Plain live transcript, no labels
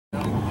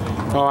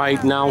All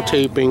right, now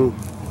taping.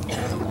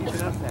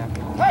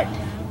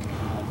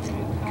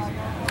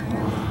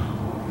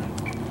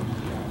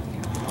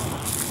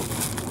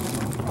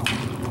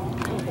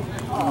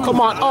 Come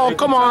on, oh,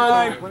 come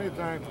on. Plenty of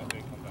time.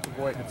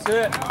 That's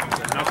it.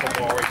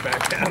 Knuckleball right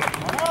back down.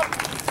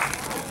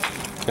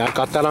 Yeah, I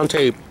got that on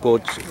tape,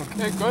 but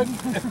Okay, good.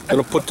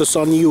 gonna put this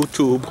on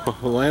YouTube.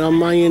 Right on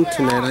my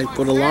internet. I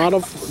put a lot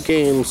of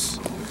games.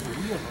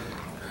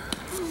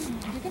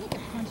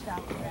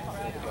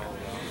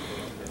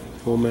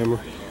 Full memory.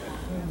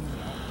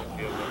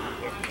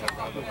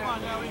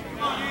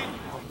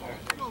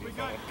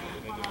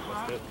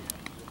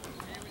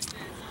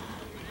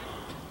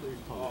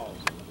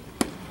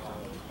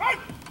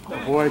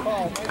 Boy.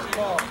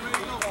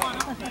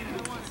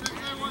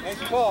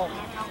 Nice call.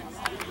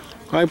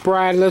 All right,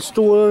 Brad, let's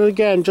do it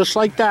again, just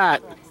like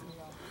that.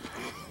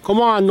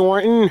 Come on,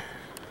 Norton.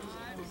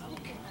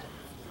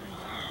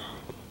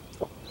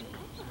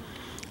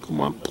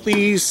 Come on,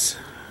 please.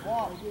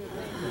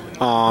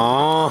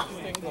 Aww.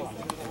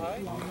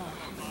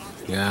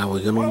 Yeah,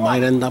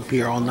 might end up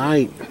here all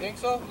night. You think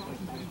so?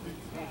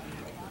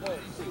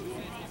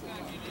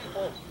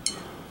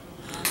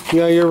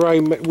 Yeah, you're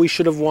right. We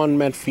should have won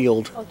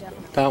Medfield. Oh,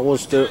 definitely. That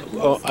was the.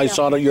 I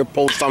saw that your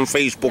post on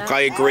Facebook.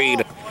 I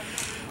agreed.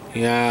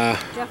 Yeah.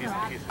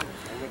 Definitely.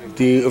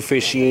 The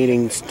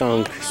officiating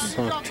sucked.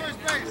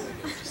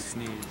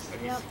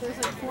 Yep, there's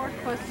like 4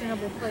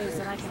 questionable plays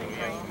that I can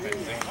agree.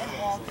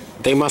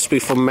 They must be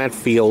from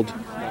Medfield.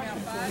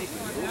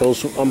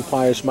 Those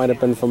umpires might have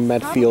been from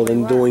Medfield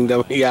and doing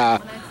them. Yeah.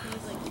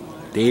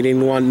 They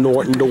didn't want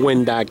Norton to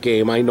win that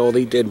game. I know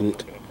they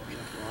didn't.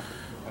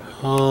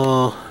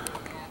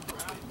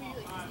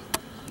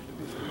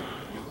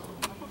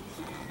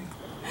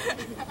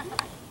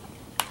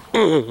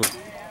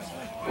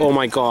 Oh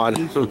my God.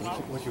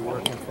 What you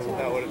working for?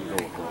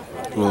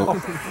 Oh.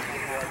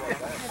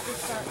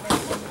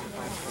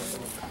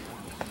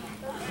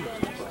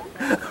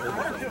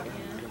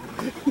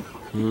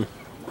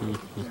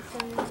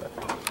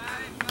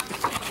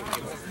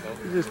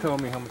 You just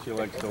told me how much you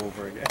like to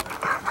over again.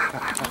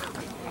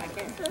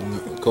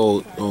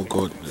 Go, oh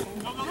good.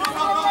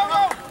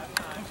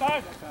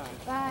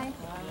 Bye.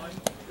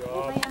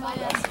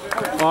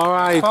 All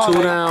right,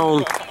 2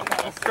 down.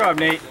 Good job,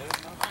 Nate.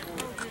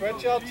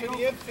 Stretch out to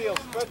the infield.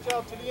 Stretch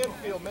out to the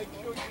infield. Make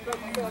sure you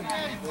stretch out.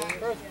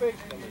 First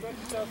baseman,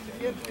 stretch out to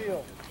the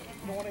infield.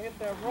 You don't want to hit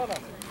that runner.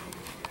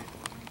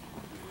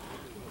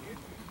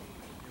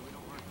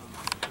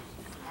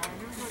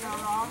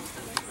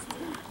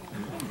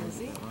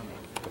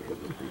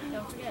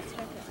 Don't forget,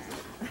 stretch it.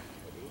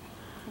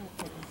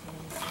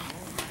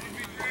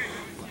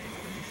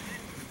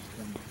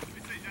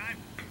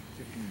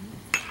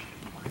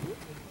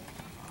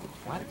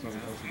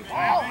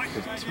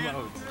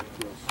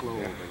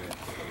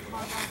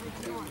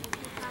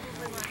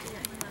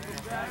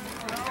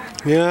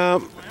 Yeah,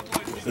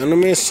 gonna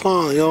miss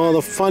all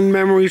the fun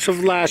memories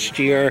of last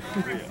year.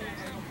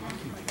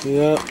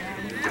 Yeah,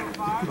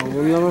 I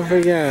will never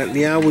forget.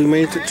 Yeah, we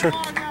made the turn.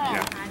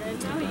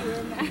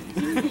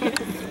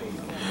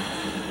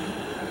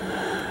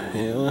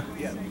 Yeah.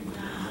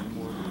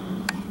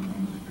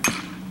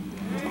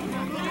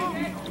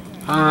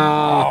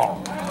 Ah.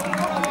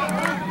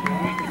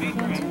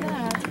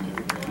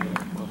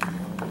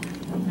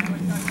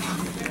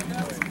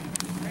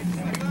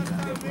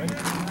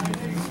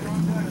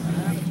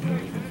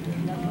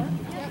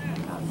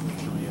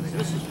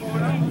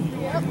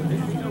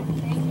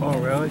 Oh,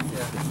 really?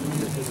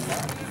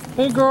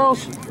 Hey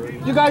girls,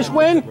 you guys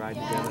win?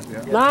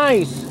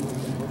 Nice.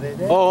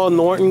 Oh,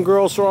 Norton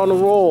girls are on a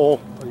roll.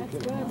 That's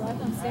good. Let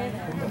them stay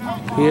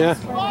there. Yeah.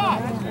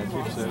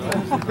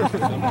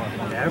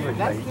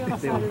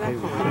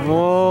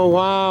 Oh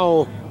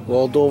wow.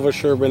 Well, Dover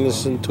Sherborn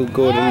isn't too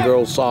good in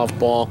girls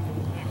softball.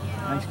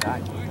 Nice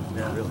guy.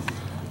 Yeah, really.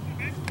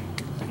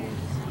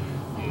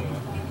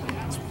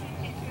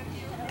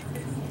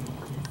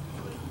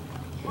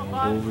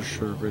 Dover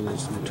Sherborn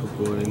isn't too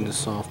good in the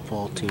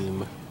softball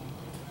team.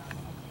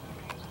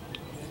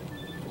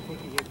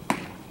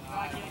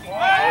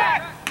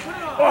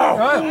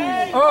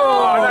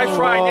 Oh, nice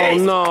try,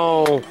 Nate. Oh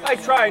no.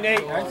 Nice try,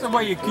 Nate. That's the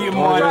way you keep them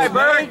Nice try,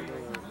 Bird.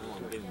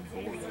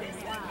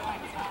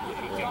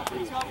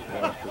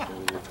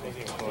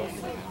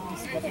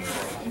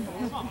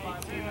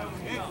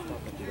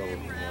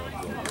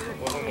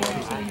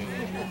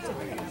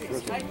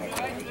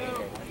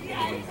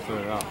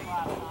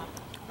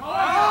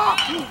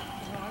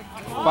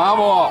 Foul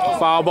ball.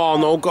 Foul ball,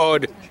 no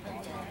good.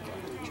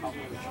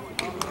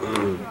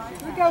 Here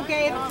we go,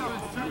 Gabe.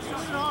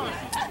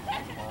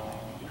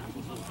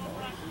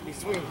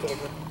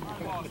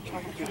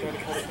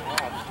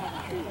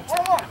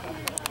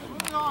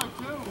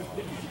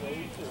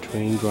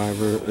 Train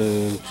driver,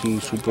 G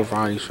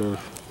supervisor,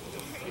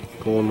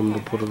 told him to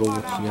put it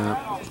over.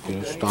 Yeah,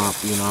 gonna stop.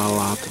 You're not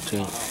allowed to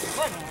take.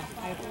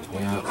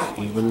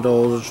 Yeah, even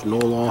though there's no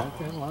law.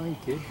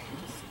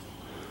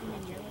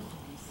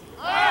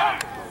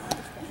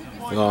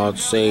 God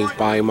saved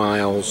by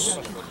Miles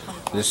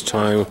this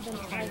time.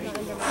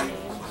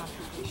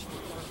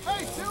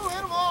 Hey, Sue,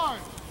 hit him hard.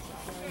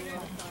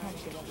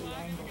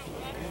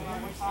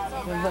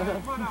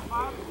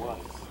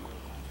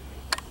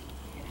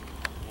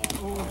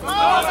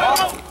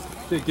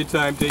 Take your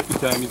time,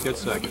 he's got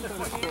second.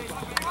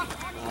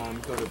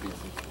 Go to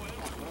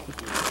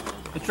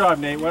BC. Good job,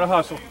 Nate. What a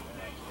hustle.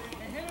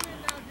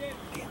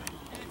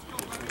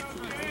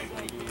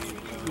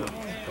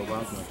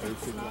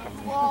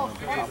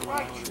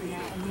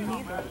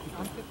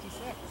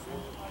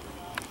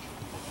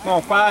 Come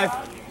on, 5.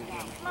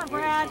 Come on,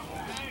 Brad.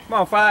 Come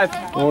on, 5.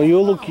 Oh, you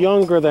look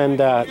younger than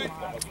that.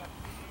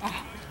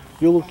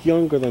 You look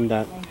younger than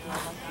that.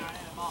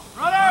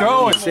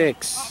 Go.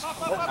 6.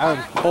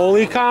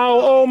 Holy cow!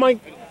 Oh my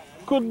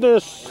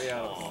goodness.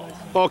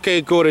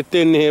 Okay, good. It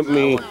didn't hit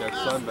me.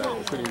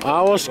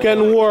 I was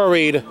getting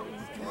worried.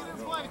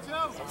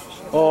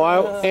 Oh,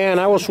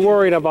 I was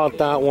worried about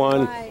that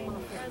one.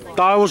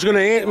 Thought it was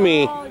gonna hit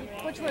me. Oh,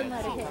 which one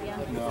let it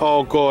hit you?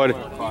 Oh, good.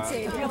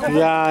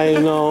 Yeah, I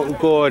know.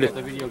 Good.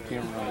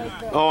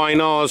 Oh, I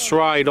know. That's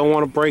right. Don't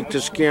want to break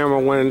this camera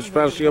when,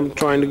 especially I'm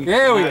trying to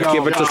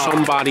give it to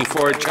somebody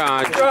for a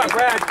charge. Good job,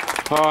 Brad.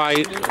 All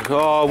right.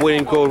 Oh, we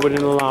didn't go. We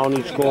didn't allow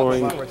any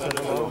scoring.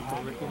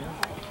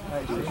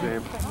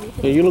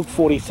 Yeah, you look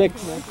 46.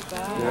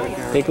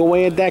 Take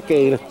away a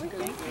decade.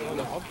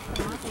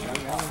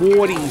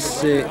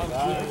 46.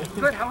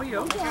 Good, how are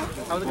you?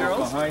 How are the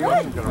girls?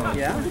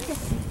 Yeah?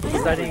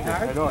 Studying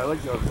hard? I know, I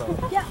like your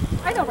stuff. Yeah,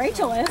 I know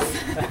Rachel is.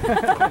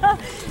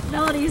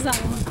 Melody's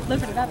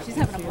living it up. She's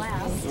having a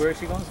blast. Where is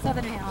she going?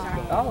 Southern New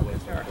Hampshire. Oh,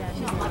 sure. Yeah,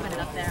 she's loving it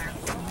up there.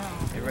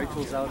 Hey,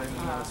 Rachel's out in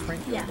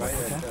Springfield, Yes. right?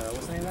 At,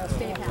 what's the name of that?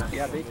 Baytap.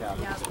 Yeah, Baytap.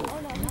 Yeah.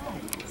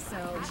 So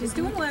she's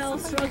doing well,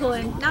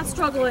 struggling. Not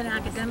struggling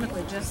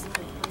academically, just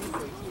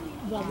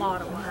a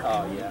lot of work.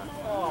 Oh, yeah.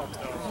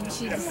 And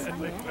she's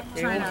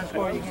trying to